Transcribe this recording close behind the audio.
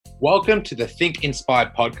Welcome to the Think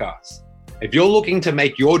Inspired podcast. If you're looking to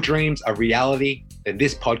make your dreams a reality, then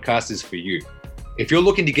this podcast is for you. If you're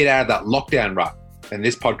looking to get out of that lockdown rut, then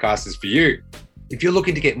this podcast is for you. If you're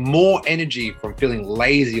looking to get more energy from feeling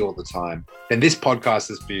lazy all the time, then this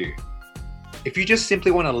podcast is for you. If you just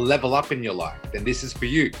simply want to level up in your life, then this is for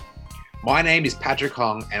you. My name is Patrick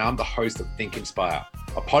Hong, and I'm the host of Think Inspire,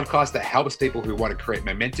 a podcast that helps people who want to create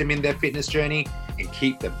momentum in their fitness journey and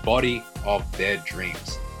keep the body of their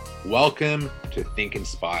dreams. Welcome to Think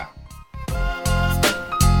Inspire.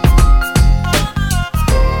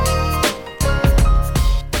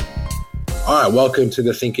 All right, welcome to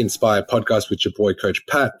the Think Inspire podcast with your boy, Coach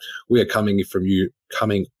Pat. We are coming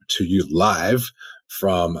to you live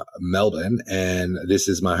from Melbourne, and this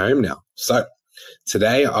is my home now. So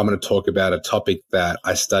today I'm going to talk about a topic that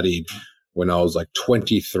I studied when I was like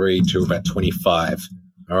 23 to about 25.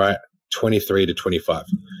 All right, 23 to 25.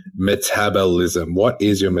 Metabolism. What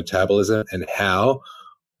is your metabolism and how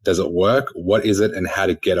does it work? What is it and how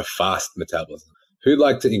to get a fast metabolism? Who'd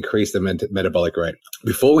like to increase the metabolic rate?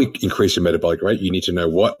 Before we increase your metabolic rate, you need to know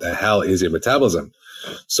what the hell is your metabolism.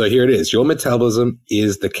 So here it is. Your metabolism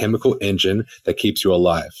is the chemical engine that keeps you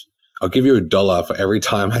alive. I'll give you $1 for every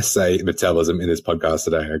time I say metabolism in this podcast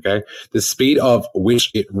today, okay? The speed of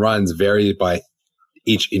which it runs varies by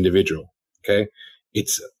each individual, okay?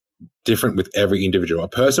 It's different with every individual. A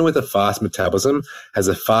person with a fast metabolism has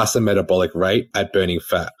a faster metabolic rate at burning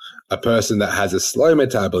fat. A person that has a slow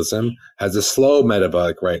metabolism has a slow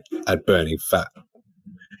metabolic rate at burning fat.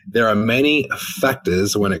 There are many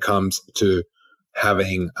factors when it comes to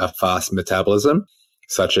having a fast metabolism,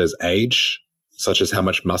 such as age, such as how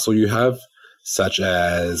much muscle you have, such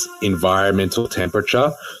as environmental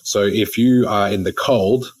temperature. So if you are in the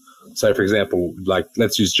cold, so for example, like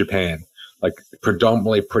let's use Japan, like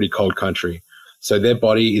predominantly pretty cold country. So their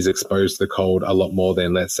body is exposed to the cold a lot more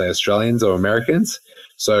than, let's say, Australians or Americans.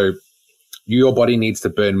 So your body needs to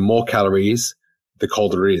burn more calories the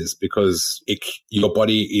colder it is because your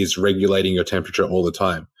body is regulating your temperature all the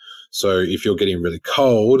time. So if you're getting really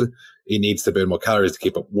cold, it needs to burn more calories to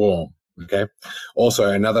keep it warm. Okay. Also,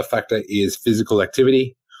 another factor is physical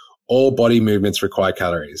activity. All body movements require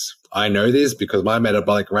calories. I know this because my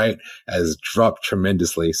metabolic rate has dropped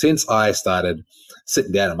tremendously since I started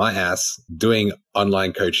sitting down on my ass doing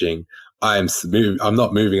online coaching. I'm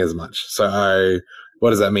not moving as much. So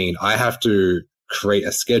what does that mean? I have to create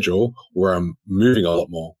a schedule where I'm moving a lot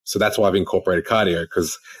more. So that's why I've incorporated cardio,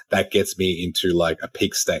 because that gets me into like a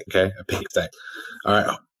peak state. Okay. A peak state. All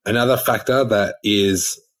right. Another factor that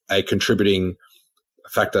is a contributing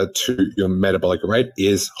factor to your metabolic rate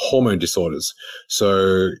is hormone disorders.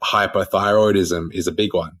 So hypothyroidism is a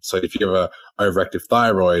big one. So if you have an overactive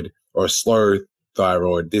thyroid or a slow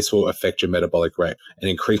thyroid, this will affect your metabolic rate and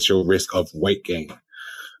increase your risk of weight gain.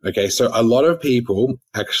 Okay, so a lot of people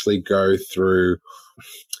actually go through,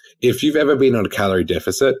 if you've ever been on a calorie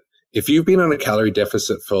deficit, if you've been on a calorie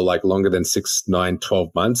deficit for like longer than 6, 9, 12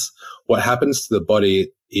 months, what happens to the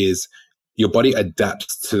body is your body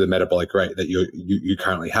adapts to the metabolic rate that you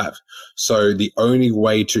currently have. So the only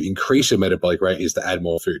way to increase your metabolic rate is to add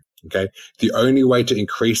more food. Okay. The only way to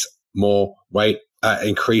increase more weight,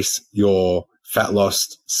 increase your fat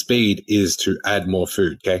loss speed is to add more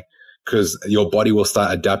food. Okay. Because your body will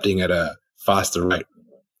start adapting at a faster rate.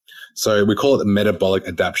 So we call it metabolic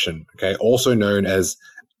adaptation. Okay. Also known as,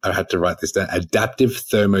 I had to write this down, adaptive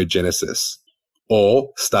thermogenesis, or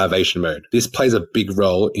starvation mode. This plays a big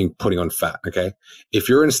role in putting on fat, okay? If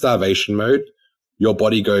you're in starvation mode, your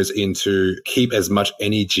body goes into keep as much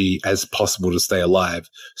energy as possible to stay alive.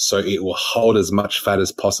 So it will hold as much fat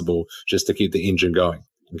as possible just to keep the engine going,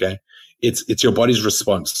 okay? It's your body's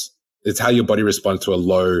response. It's how your body responds to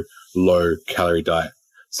a low calorie diet.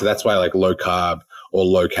 So that's why like low carb or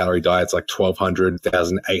low calorie diets, like 1,200,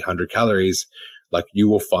 1,800 calories, like you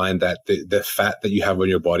will find that the fat that you have on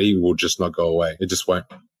your body will just not go away. It just won't.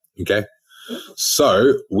 Okay.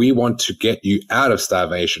 So we want to get you out of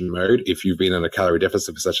starvation mode if you've been in a calorie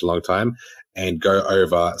deficit for such a long time, and go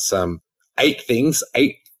over some eight things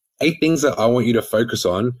that I want you to focus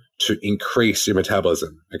on to increase your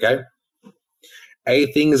metabolism. Okay.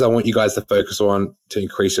 8 things I want you guys to focus on to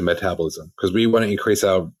increase your metabolism, because we want to increase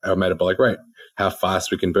our metabolic rate, how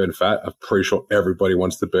fast we can burn fat. I'm pretty sure everybody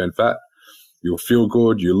wants to burn fat. You'll feel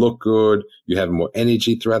good. You look good. You have more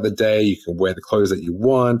energy throughout the day. You can wear the clothes that you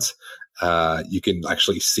want. You can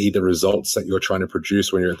actually see the results that you're trying to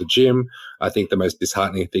produce when you're at the gym. I think the most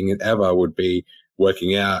disheartening thing ever would be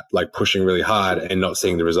working out, like pushing really hard and not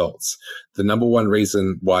seeing the results. The number one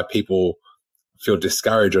reason why people feel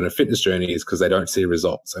discouraged on a fitness journey is because they don't see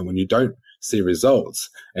results. And when you don't see results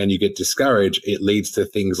and you get discouraged, it leads to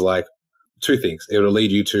things like two things. It'll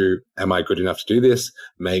lead you to, am I good enough to do this?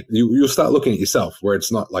 Maybe you'll start looking at yourself where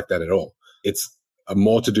it's not like that at all. It's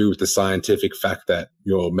more to do with the scientific fact that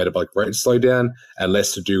your metabolic rate slow down and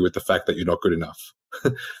less to do with the fact that you're not good enough.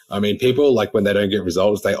 I mean, people, like, when they don't get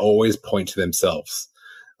results, they always point to themselves.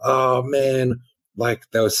 Oh man, like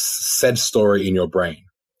there was said story in your brain.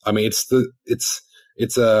 I mean,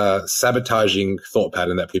 it's a sabotaging thought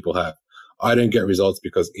pattern that people have. I don't get results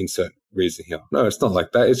because insert reason here. No, it's not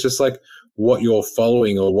like that. It's just like what you're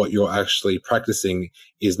following or what you're actually practicing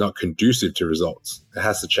is not conducive to results. It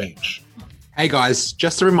has to change. Hey guys,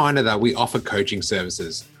 just a reminder that we offer coaching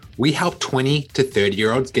services. We help 20 to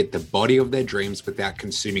 30-year-olds get the body of their dreams without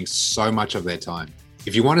consuming so much of their time.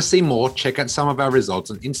 If you want to see more, check out some of our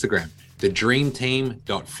results on Instagram,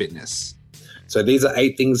 thedreamteam.fitness. So these are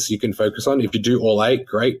 8 things you can focus on. If you do all 8,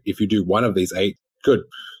 great. If you do one of these 8, good.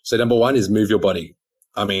 So number 1 is move your body.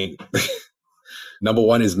 I mean, number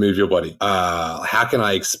 1 is move your body. How can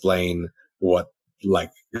I explain what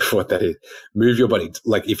that is? Move your body.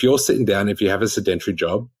 Like, if you're sitting down, if you have a sedentary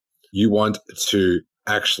job, you want to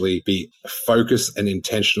actually be focused and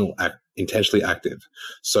intentionally active.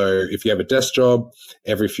 So if you have a desk job,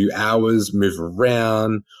 every few hours, move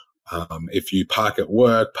around. If you park at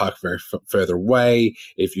work, park further away.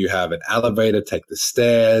 If you have an elevator, take the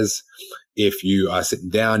stairs. If you are sitting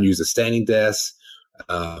down, use a standing desk.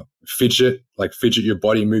 Fidget your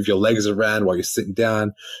body, move your legs around while you're sitting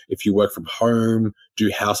down. If you work from home, do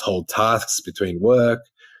household tasks between work.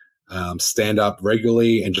 Stand up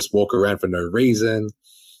regularly and just walk around for no reason.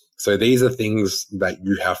 So these are things that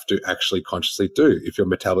you have to actually consciously do if your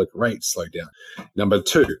metabolic rate slow down. Number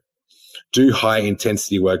 2, do high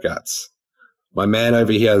intensity workouts. My man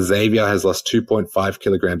over here, Xavier, has lost 2.5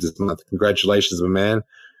 kilograms this month. Congratulations, my man.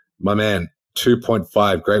 My man,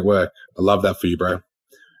 2.5. Great work. I love that for you, bro.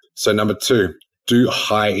 So number 2, do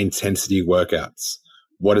high intensity workouts.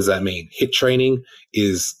 What does that mean? HIIT training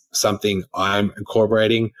is something I'm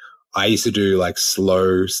incorporating. I used to do like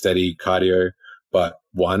slow, steady cardio, but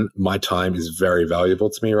my time is very valuable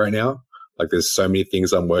to me right now. Like, there's so many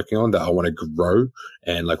things I'm working on that I want to grow,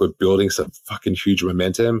 and like, we're building some fucking huge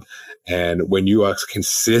momentum. And when you are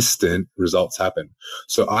consistent, results happen.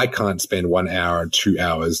 So I can't spend 1 hour and 2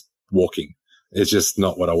 hours walking. It's just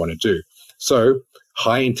not what I want to do. So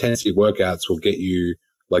high intensity workouts will get you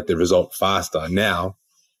like the result faster. Now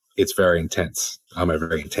it's very intense. I'm a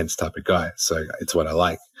very intense type of guy, so it's what I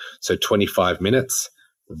like. So 25 minutes,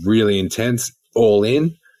 really intense, all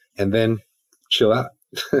in, and then chill out.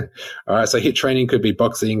 All right. So HIIT training could be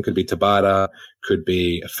boxing, could be Tabata, could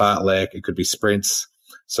be a fartlek, it could be sprints.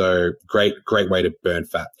 So great way to burn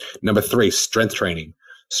fat. Number 3, strength training.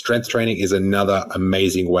 Strength training is another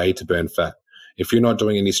amazing way to burn fat. If you're not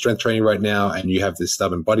doing any strength training right now and you have this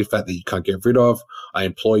stubborn body fat that you can't get rid of, I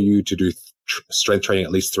implore you to do strength training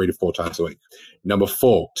at least 3 to 4 times a week. Number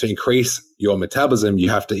 4, to increase your metabolism, you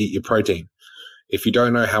have to eat your protein. If you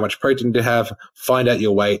don't know how much protein to have, find out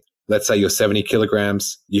your weight. Let's say you're 70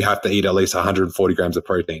 kilograms, you have to eat at least 140 grams of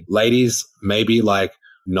protein. Ladies, maybe like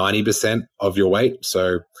 90% of your weight.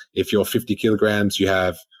 So if you're 50 kilograms, you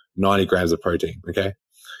have 90 grams of protein, okay?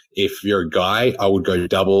 If you're a guy, I would go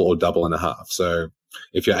double or double and a half. So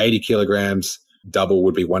if you're 80 kilograms, double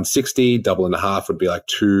would be 160, double and a half would be like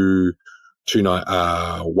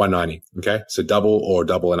 190, okay? So double or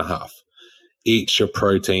double and a half. Eat your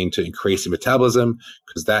protein to increase your metabolism,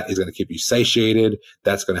 because that is going to keep you satiated.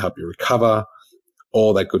 That's going to help you recover,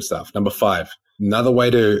 all that good stuff. Number 5, another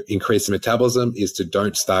way to increase the metabolism is to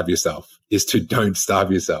don't starve yourself. I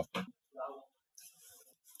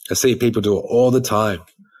see people do it all the time.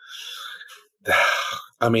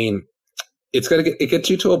 I mean, it gets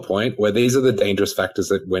you to a point where these are the dangerous factors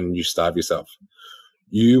that when you starve yourself,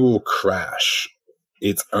 you will crash.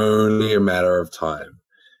 It's only a matter of time.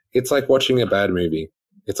 It's like watching a bad movie.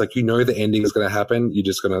 It's like, you know the ending is going to happen. You're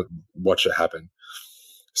just going to watch it happen.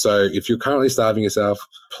 So if you're currently starving yourself,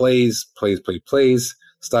 please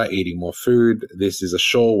start eating more food. This is a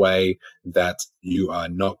sure way that you are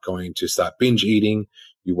not going to start binge eating.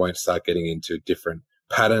 You won't start getting into different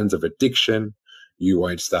patterns of addiction. You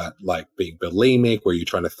won't start like being bulimic where you're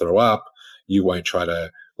trying to throw up. You won't try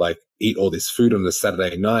to like eat all this food on the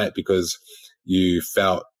Saturday night because you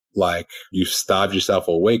felt like you starved yourself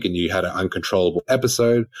all week and you had an uncontrollable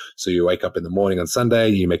episode. So you wake up in the morning on Sunday,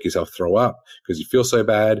 you make yourself throw up because you feel so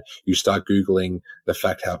bad. You start Googling the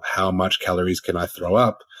fact how much calories can I throw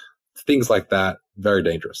up? Things like that. Very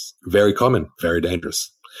dangerous. Very common. Very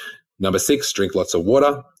dangerous. Number 6, drink lots of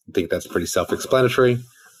water. I think that's pretty self-explanatory.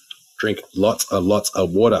 drink lots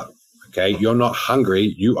of water. Okay, you're not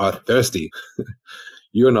hungry, you are thirsty.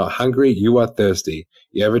 You're not hungry, you are thirsty.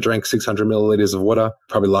 You ever drank 600 milliliters of water?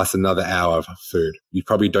 Probably lasts another hour of food. You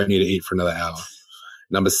probably don't need to eat for another hour.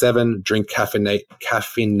 Number 7, drink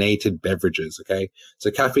caffeinated beverages, okay?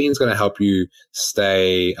 So caffeine is going to help you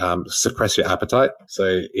suppress your appetite.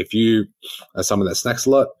 So if you are someone that snacks a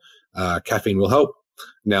lot, caffeine will help.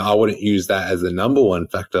 Now, I wouldn't use that as the number one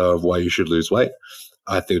factor of why you should lose weight.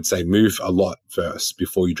 I would say move a lot first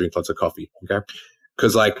before you drink lots of coffee, okay?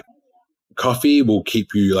 Because like coffee will keep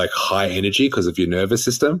you like high energy because of your nervous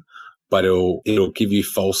system, but it'll give you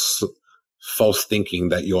false thinking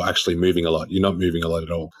that you're actually moving a lot. You're not moving a lot at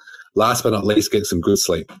all. Last but not least, get some good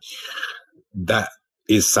sleep. That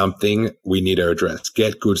is something we need to address.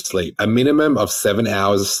 Get good sleep. A minimum of 7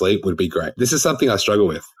 hours of sleep would be great. This is something I struggle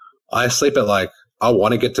with. I sleep at I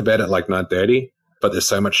want to get to bed at 9:30, but there's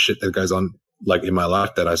so much shit that goes on in my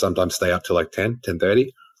life that I sometimes stay up till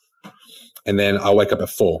 10:30. And then I wake up at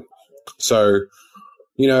 4. So,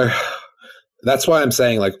 that's why I'm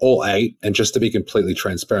saying all 8, and just to be completely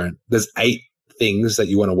transparent, there's 8 things that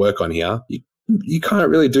you want to work on here. You can't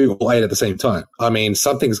really do all 8 at the same time. I mean,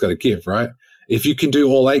 something's got to give, right? If you can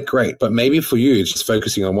do all 8, great. But maybe for you, it's just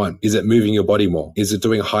focusing on one. Is it moving your body more? Is it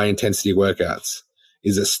doing high intensity workouts?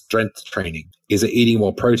 Is it strength training? Is it eating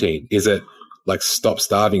more protein? Is it stop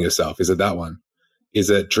starving yourself? Is it that one? Is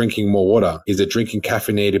it drinking more water? Is it drinking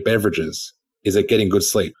caffeinated beverages? Is it getting good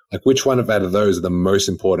sleep? Which one out of those are the most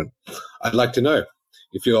important? I'd like to know.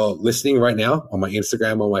 If you're listening right now on my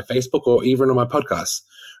Instagram, on my Facebook, or even on my podcast,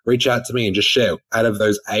 reach out to me and just share out of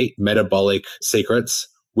those 8 metabolic secrets,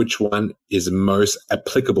 which one is most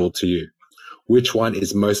applicable to you? Which one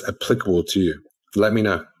is most applicable to you? Let me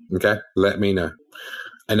know. Okay? Let me know.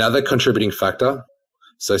 Another contributing factor.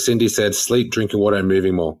 So Cindy said sleep, drinking water, and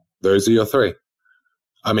moving more. Those are your 3.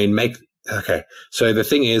 I mean, okay. So the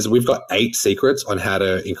thing is, we've got 8 secrets on how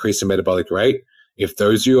to increase your metabolic rate. If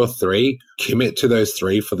those are your 3, commit to those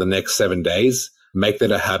 3 for the next 7 days. Make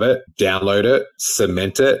that a habit, download it,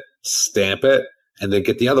 cement it, stamp it, and then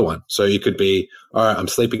get the other one. So you could be, all right, I'm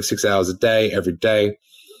sleeping 6 hours a day, every day.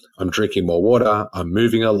 I'm drinking more water. I'm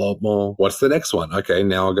moving a lot more. What's the next one? Okay,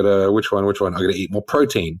 now I gotta, which one? I gotta eat more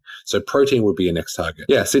protein. So protein would be your next target.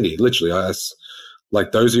 Yeah, Cindy, literally,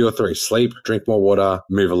 those are your 3. Sleep, drink more water,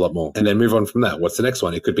 move a lot more. And then move on from that. What's the next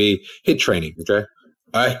one? It could be HIIT training.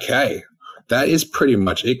 Okay. That is pretty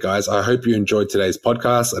much it, guys. I hope you enjoyed today's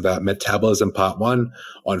podcast about metabolism part 1.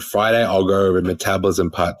 On Friday, I'll go over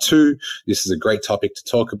metabolism part 2. This is a great topic to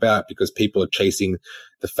talk about because people are chasing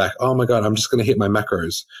the fact, oh my God, I'm just going to hit my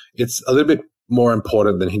macros. It's a little bit more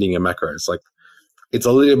important than hitting your macros. It's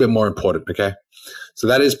a little bit more important. Okay. So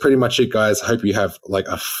that is pretty much it, guys. Hope you have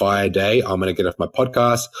a fire day. I'm going to get off my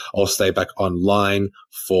podcast. I'll stay back online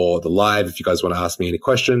for the live if you guys want to ask me any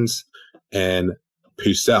questions, and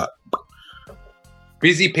peace out.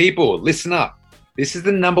 Busy people, listen up. This is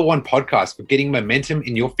the #1 podcast for getting momentum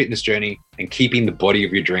in your fitness journey and keeping the body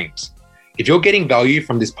of your dreams. If you're getting value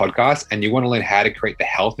from this podcast and you want to learn how to create the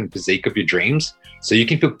health and physique of your dreams so you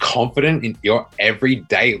can feel confident in your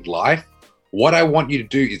everyday life, what I want you to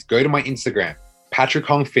do is go to my Instagram, Patrick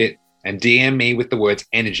Hong Fit, and DM me with the words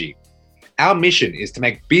energy. Our mission is to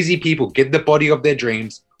make busy people get the body of their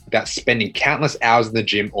dreams without spending countless hours in the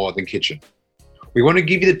gym or the kitchen. We want to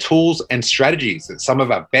give you the tools and strategies that some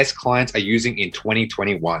of our best clients are using in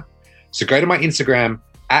 2021. So go to my Instagram,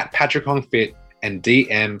 @Patrick Hong Fit, and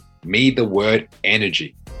DM me the word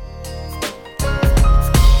energy.